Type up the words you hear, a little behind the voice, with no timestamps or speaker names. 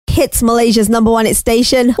Hits, Malaysia's #1 hit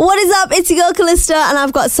station. What is up? It's your girl Callista, and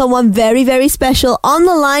I've got someone very, very special on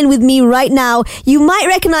the line with me right now. You might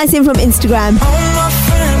recognize him from Instagram.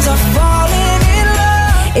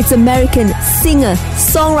 It's American singer,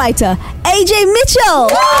 songwriter, AJ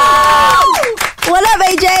Mitchell. What up,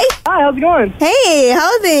 AJ? Hi, how's it going? Hey, how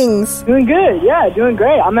are things? Doing good, yeah, doing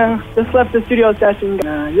great. I'm just left the studio session.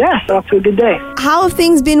 Off to a good day. How have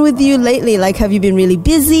things been with you lately? Like, have you been really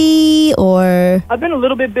busy, or? I've been a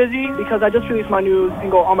little bit busy because I just released my new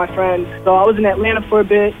single, All My Friends. So I was in Atlanta for a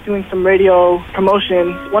bit doing some radio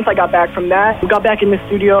promotion. Once I got back from that, we got back in the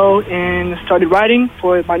studio and started writing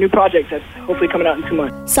for my new project that's hopefully coming out in 2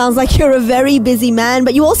 months. Sounds like you're a very busy man,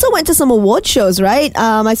 but you also went to some award shows, right?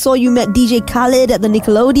 I saw you met DJ Khaled at the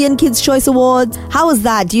Nickelodeon Kids' Choice Awards. How was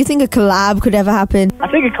that? Do you think a collab could ever happen? I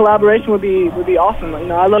think a collaboration would be awesome. You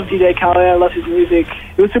know, I love DJ Khaled. I love his music.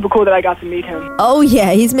 It was super cool that I got to meet him. Oh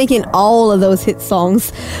yeah, he's making all of those hit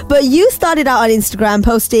songs. But you started out on Instagram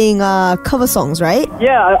posting cover songs, right?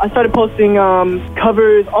 Yeah, I started posting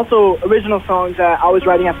covers, also original songs that I was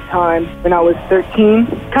writing at the time when I was 13,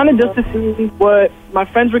 kind of just to see what my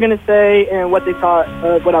friends were going to say and what they thought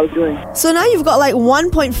of what I was doing. So now you've got like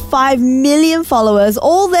 1.5 million followers,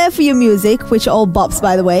 all there for your music, which are all bops,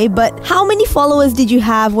 by the way. But how many followers did you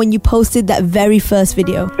have when you posted that very first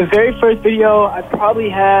video? The very first video, I probably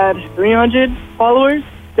had 300 followers.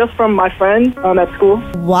 Just from my friends at school.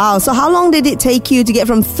 Wow. So how long did it take you to get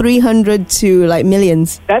from 300 to like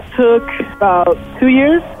millions? That took about 2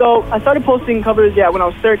 years. So I started posting covers, when I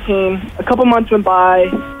was 13. A couple months went by.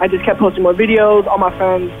 I just kept posting more videos. All my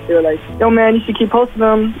friends, they were like, yo man, you should keep posting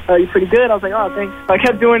them. You're pretty good. I was like, oh, thanks. So I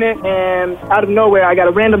kept doing it, and out of nowhere, I got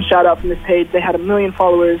a random shout out from this page. They had 1 million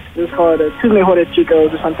followers. It was called Tus Mejores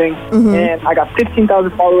Chicos or something. Mm-hmm. And I got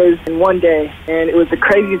 15,000 followers in one day. And it was the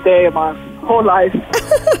craziest day of my whole life.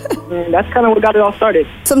 And that's kind of what got it all started.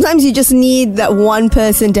 Sometimes you just need that one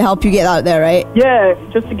person to help you get out there, right? Yeah,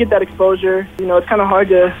 just to get that exposure. You know, it's kind of hard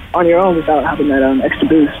to on your own without having that extra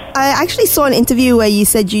boost. I actually saw an interview where you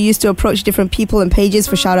said you used to approach different people and pages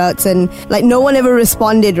for shout-outs, and like no one ever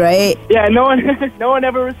responded, right? Yeah, no one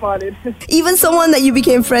ever responded. Even someone that you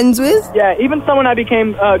became friends with? Yeah, even someone I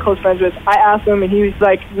became close friends with. I asked him, and he was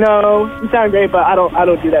like, no, you sound great, but I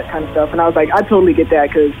don't do that kind of stuff. And I was like, I totally get that,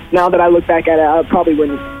 because now that I look back at it, I probably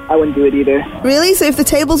wouldn't do it either. Really? So if the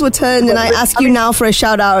tables were turned and I ask you now for a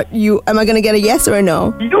shout out, am I going to get a yes or a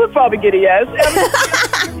no? You would probably get a yes.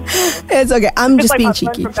 It's okay. I'm just being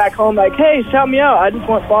cheeky. It's like my friend from back home, like, hey, shout me out. I just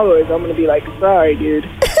want followers. I'm going to be like, sorry, dude.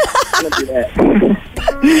 I'm going to do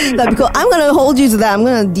that. That'd be cool. I'm going to hold you to that. I'm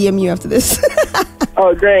going to DM you after this.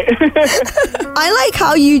 Oh, great. I like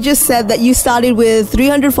how you just said that you started with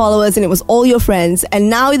 300 followers and it was all your friends. And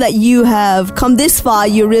now that you have come this far,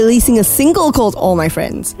 you're releasing a single called All My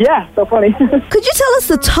Friends. Yeah, so funny. Could you tell us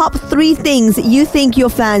the top 3 things that you think your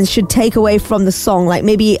fans should take away from the song? Like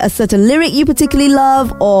maybe a certain lyric you particularly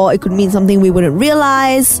love, or it could mean something we wouldn't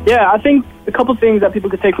realize. Yeah, I think a couple things that people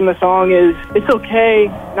could take from the song is it's okay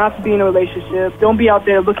not to be in a relationship. Don't be out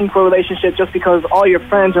there looking for a relationship just because all your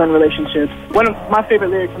friends are in relationships. One of my favorite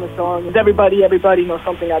lyrics in the song is everybody knows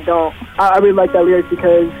something I don't. I really like that lyric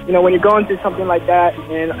because, you know, when you're going through something like that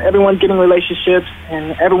and everyone's getting relationships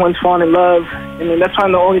and everyone's falling in love, I mean, that's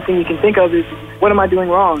kind of the only thing you can think of is, what am I doing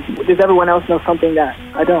wrong? Does everyone else know something that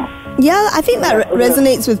I don't? Yeah, I think that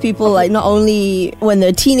resonates with people, like not only when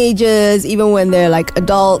they're teenagers, even when they're like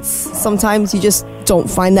adults. Sometimes you just don't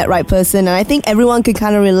find that right person, and I think everyone can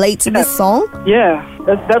kind of relate to this song. Yeah,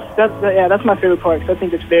 that's my favorite part, because I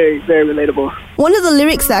think it's very, very relatable. One of the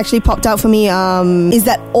lyrics that actually popped out for me is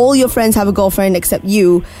that all your friends have a girlfriend except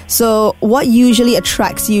you. So what usually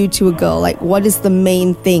attracts you to a girl? Like, what is the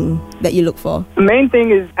main thing that you look for? The main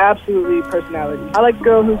thing is absolutely personality. I like a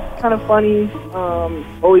girl who's kind of funny,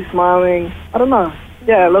 always smiling. I don't know.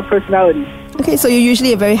 Yeah, I love personality. Okay, so you're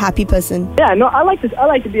usually a very happy person. Yeah, no, I like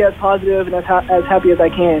to be as positive and as happy as I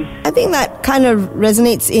can. I think that kind of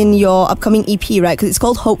resonates in your upcoming EP, right? Because it's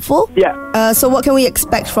called Hopeful. Yeah. So what can we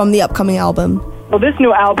expect from the upcoming album? So this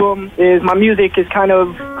new album is, my music is kind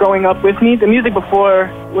of growing up with me. The music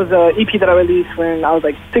before was an EP that I released when I was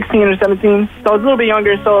like 16 or 17. So I was a little bit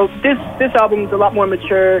younger. So this album is a lot more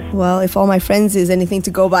mature. Well, if All My Friends is anything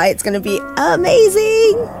to go by, it's going to be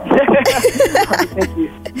amazing. Thank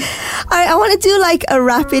you. All right, I want to do like a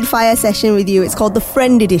rapid fire session with you. It's called the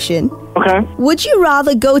Friend Edition. Okay. Would you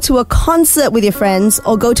rather go to a concert with your friends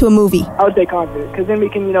or go to a movie? I would say concert, because then we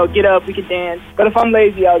can, get up, we can dance. But if I'm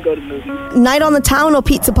lazy, I'll go to movies. Night on the town or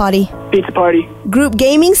pizza party? Pizza party. Group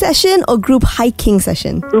gaming hiking session or group hiking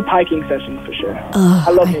session? Group hiking session for sure. I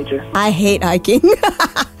love nature. I hate hiking.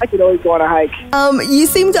 I could always go on a hike. You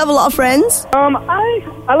seem to have a lot of friends.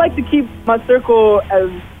 I like to keep my circle as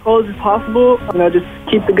close as possible. Just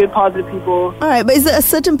keep the good, positive people. All right, but is there a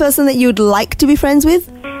certain person that you'd like to be friends with?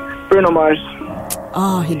 Bruno Mars.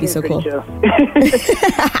 Oh, he'd be so cool. Chill.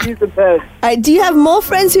 He's the best. All right, do you have more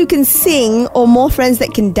friends who can sing or more friends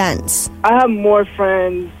that can dance? I have more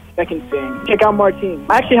friends that can sing. Check out Martin.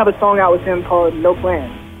 I actually have a song out with him called No Plan.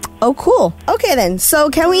 Oh, cool. Okay, then. So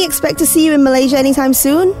can we expect to see you in Malaysia anytime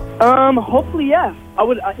soon? Hopefully, yeah. I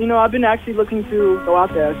would, I've been actually looking to go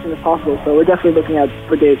out there as soon as possible, so we're definitely looking at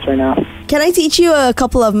for dates right now. Can I teach you a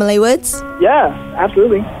couple of Malay words? Yeah,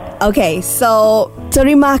 absolutely. Okay, so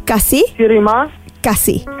terima kasih. Terima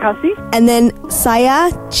Kasih. kasih. And then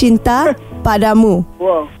saya cinta padamu.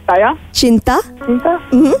 Whoa. Saya Cinta cinta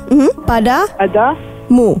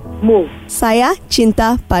padamu. mu. Saya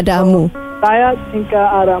cinta padamu. Saya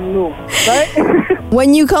cinta padamu. Right?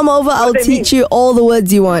 When you come over, I'll teach you all the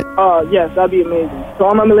words you want. Oh, yes, that'd be amazing. So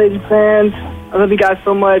all my Malaysian fans, I love you guys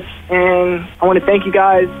so much, and I want to thank you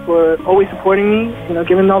guys for always supporting me,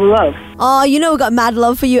 giving all the love. Oh, we got mad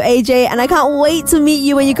love for you, AJ, and I can't wait to meet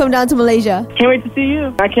you when you come down to Malaysia. Can't wait to see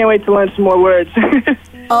you. I can't wait to learn some more words.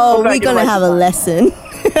 Oh, we're going to have a lesson.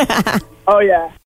 Oh, yeah.